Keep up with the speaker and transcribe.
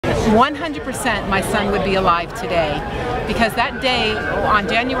100% my son would be alive today, because that day on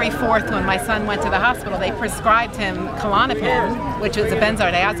January 4th when my son went to the hospital, they prescribed him Klonopin, which is a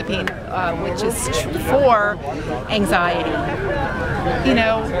benzodiazepine, which is for anxiety. You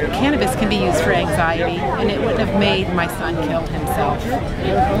know, cannabis can be used for anxiety, and it wouldn't have made my son kill himself.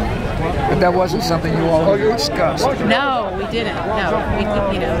 But that wasn't something you all discussed. No, we didn't. No,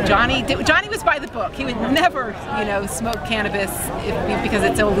 we, you know, Johnny was by the book. He would never, you know, smoke cannabis because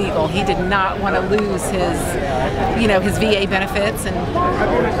it's illegal. He did not want to lose his, you know, his VA benefits, and he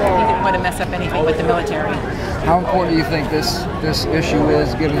didn't want to mess up anything with the military. How important do you think this issue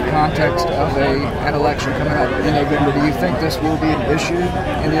is, given the context of an election coming up in November? Do you think this will be an issue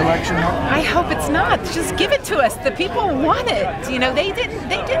in the election? I hope it's not. Just give it to us. The people want it. You know, they didn't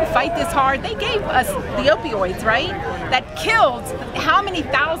fight this hard. They gave us the opioids, right? That killed how many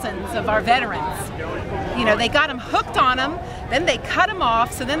thousands of our veterans. You know, they got them hooked on them, then they cut them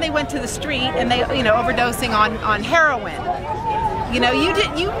off, so then they went to the street and they, you know, overdosing on heroin. You know, you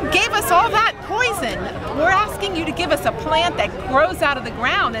gave us all that poison. We're asking you to give us a plant that grows out of the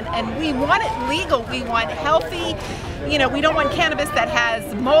ground, and we want it legal. We want healthy, you know, we don't want cannabis that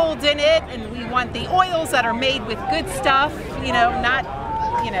has mold in it, and we want the oils that are made with good stuff, you know, not,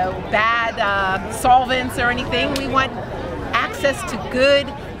 you know, bad solvents or anything. We want access to good,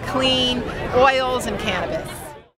 clean oils and cannabis.